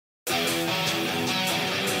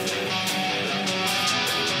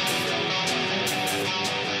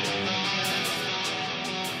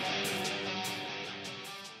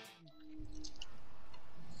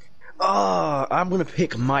I'm gonna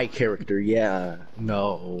pick my character. Yeah.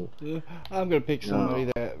 No. I'm gonna pick somebody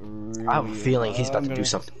that really, I have a feeling he's about to do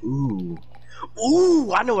something. Ooh.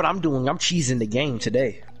 Ooh, I know what I'm doing. I'm cheesing the game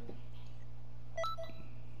today.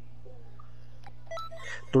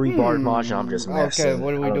 3-bar Mahjong, I'm just messing. Okay,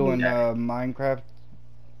 what are we doing? Minecraft?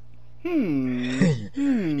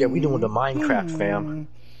 Yeah, we doing the Minecraft, fam.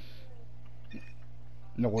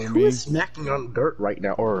 Know what I Who mean? is smacking on dirt right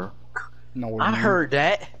now? Or Know what I I mean? heard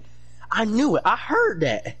that. I knew it. I heard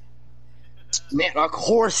that. Man, of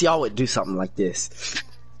course y'all would do something like this.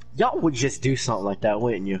 Y'all would just do something like that,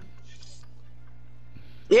 wouldn't you?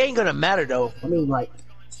 It ain't gonna matter though. I mean, like,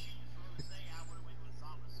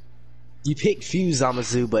 you pick Fuse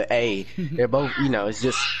Zamazu, but hey, they're both, you know, it's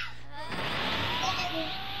just.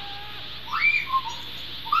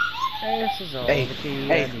 This is all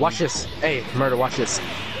Hey, watch this. Hey, Murder, watch this.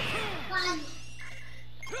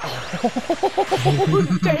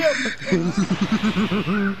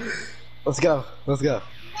 Damn! Let's go. Let's go.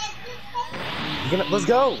 Let's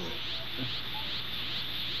go.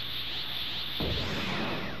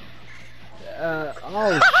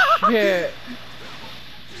 Oh shit!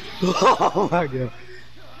 Oh my god.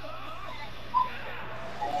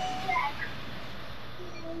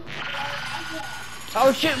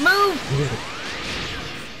 Oh shit! Move!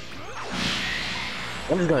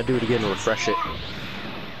 I'm just gonna do it again and refresh it.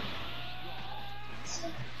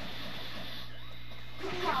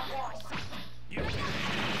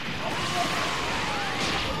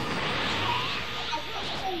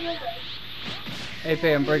 Hey,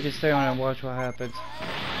 fam, break this down and watch what happens.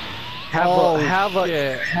 Have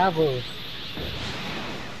a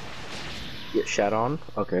get shot on.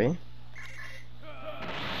 Okay.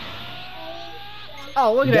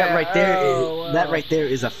 Oh, look at That that! right there Oh, is that right there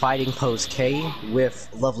is a fighting pose K with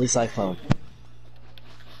Lovely Cyclone.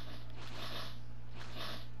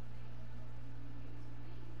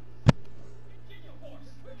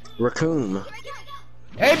 Raccoon.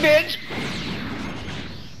 Hey, bitch!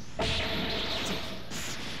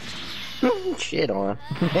 Shit on.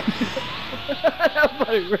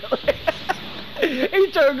 Nobody really.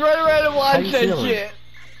 He turned right around and How watched you that feeling? shit.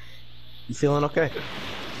 You feeling okay?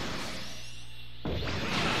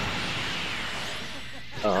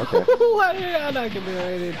 Oh, okay. Why did I not get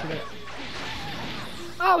right into that?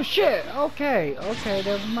 Oh shit! Okay, okay,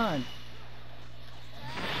 never mind.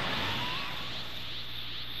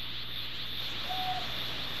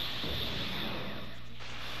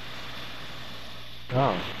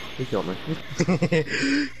 Oh, he killed me.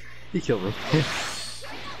 He killed me.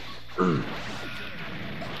 Oh,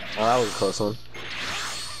 that was a close one.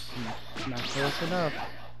 Not close enough.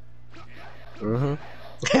 Mm-hmm.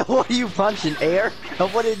 What are you punching? Air?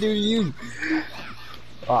 What did it do to you?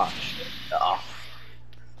 Oh, shit. Oh.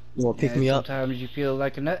 You wanna pick me up? Sometimes you feel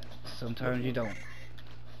like a nut, sometimes you don't.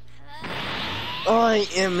 I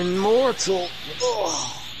am immortal.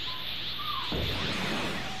 Oh.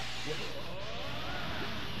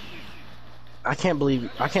 I can't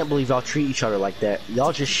believe y'all treat each other like that.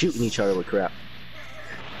 Y'all just shooting each other with crap.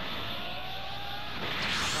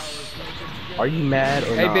 Are you mad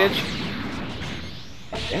or Hey, not? bitch.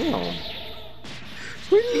 Damn.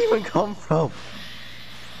 Where did you even come from?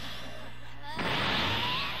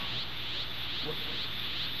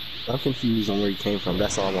 I'm confused on where you came from.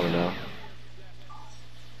 That's all I want to know.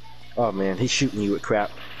 Oh man, he's shooting you with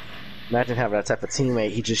crap. Imagine having that type of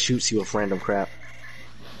teammate. He just shoots you with random crap.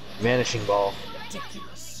 Vanishing ball.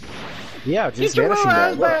 Yeah, just vanishing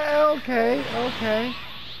ball. Look. Okay, okay.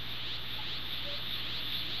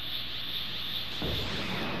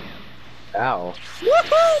 Ow.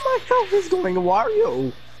 Woohoo! My health is going to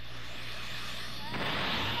Wario!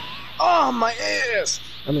 Oh, my ass!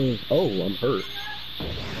 I mean, oh, I'm hurt.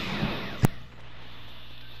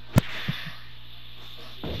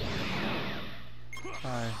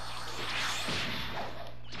 Hi.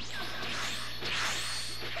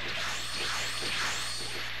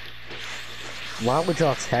 Why would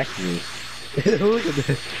y'all attack me? Look at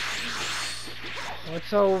this.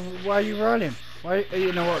 So, why are you running? Why,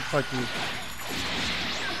 you know what, fuck you.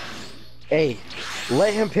 Hey,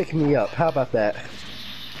 let him pick me up. How about that?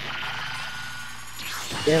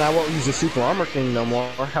 And I won't use the super armor thing no more.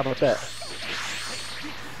 How about that?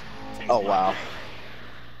 Oh, wow.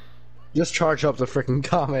 Just charge up the freaking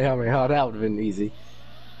Kamehameha. That would have been easy.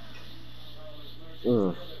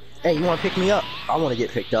 Hey, you want to pick me up? I want to get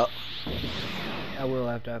picked up. I will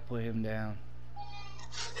after I put him down.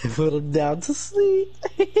 Put him down to sleep.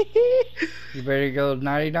 You better go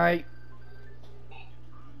nighty-night.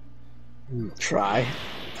 Try.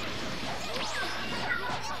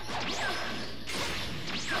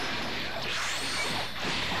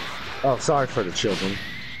 Oh, sorry for the children.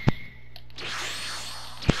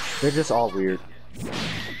 They're just all weird.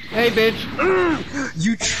 Hey, bitch.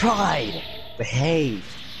 You tried. Behave,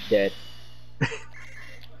 dead.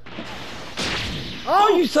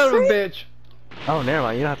 Oh, you son of a bitch. Oh, never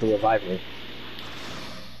mind. You don't have to revive me.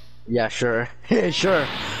 Yeah, sure. Sure.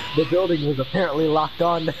 The building was apparently locked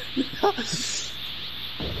on.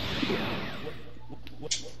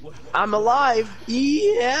 I'm alive.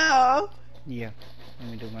 Yeah. Yeah. Let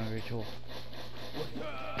me do my ritual.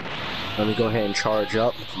 Let me go ahead and charge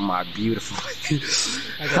up my beautiful.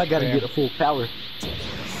 I gotta get a full power.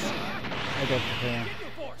 I got the fan.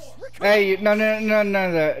 Hey, no, none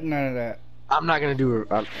of that. I'm not gonna do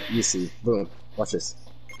it. You see, boom. Watch this.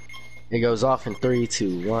 It goes off in 3,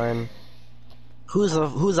 2, 1.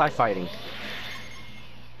 Who's I fighting?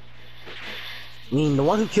 I mean, the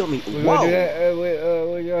one who killed me. We Whoa! gotta do that.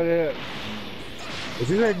 We gotta do that. If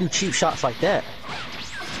you're gonna do cheap shots like that.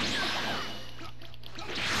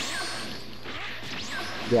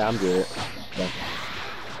 Yeah, I'm good. Yeah.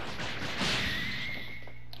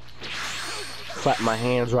 Clap my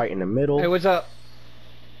hands right in the middle. Hey, what's up?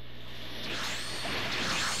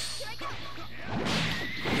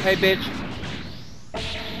 Hey, bitch.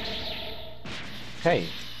 Hey.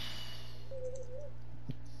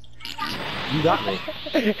 You got me.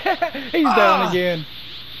 He's down again.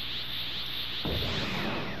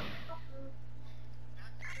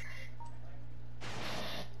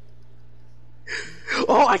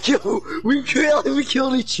 Oh, we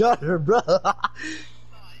killed each other, bro.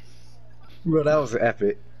 Bro, that was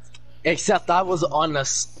epic. Except I was on a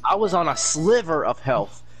sliver of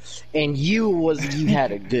health, and you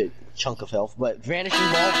had a good chunk of health. But vanishing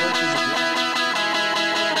ball versus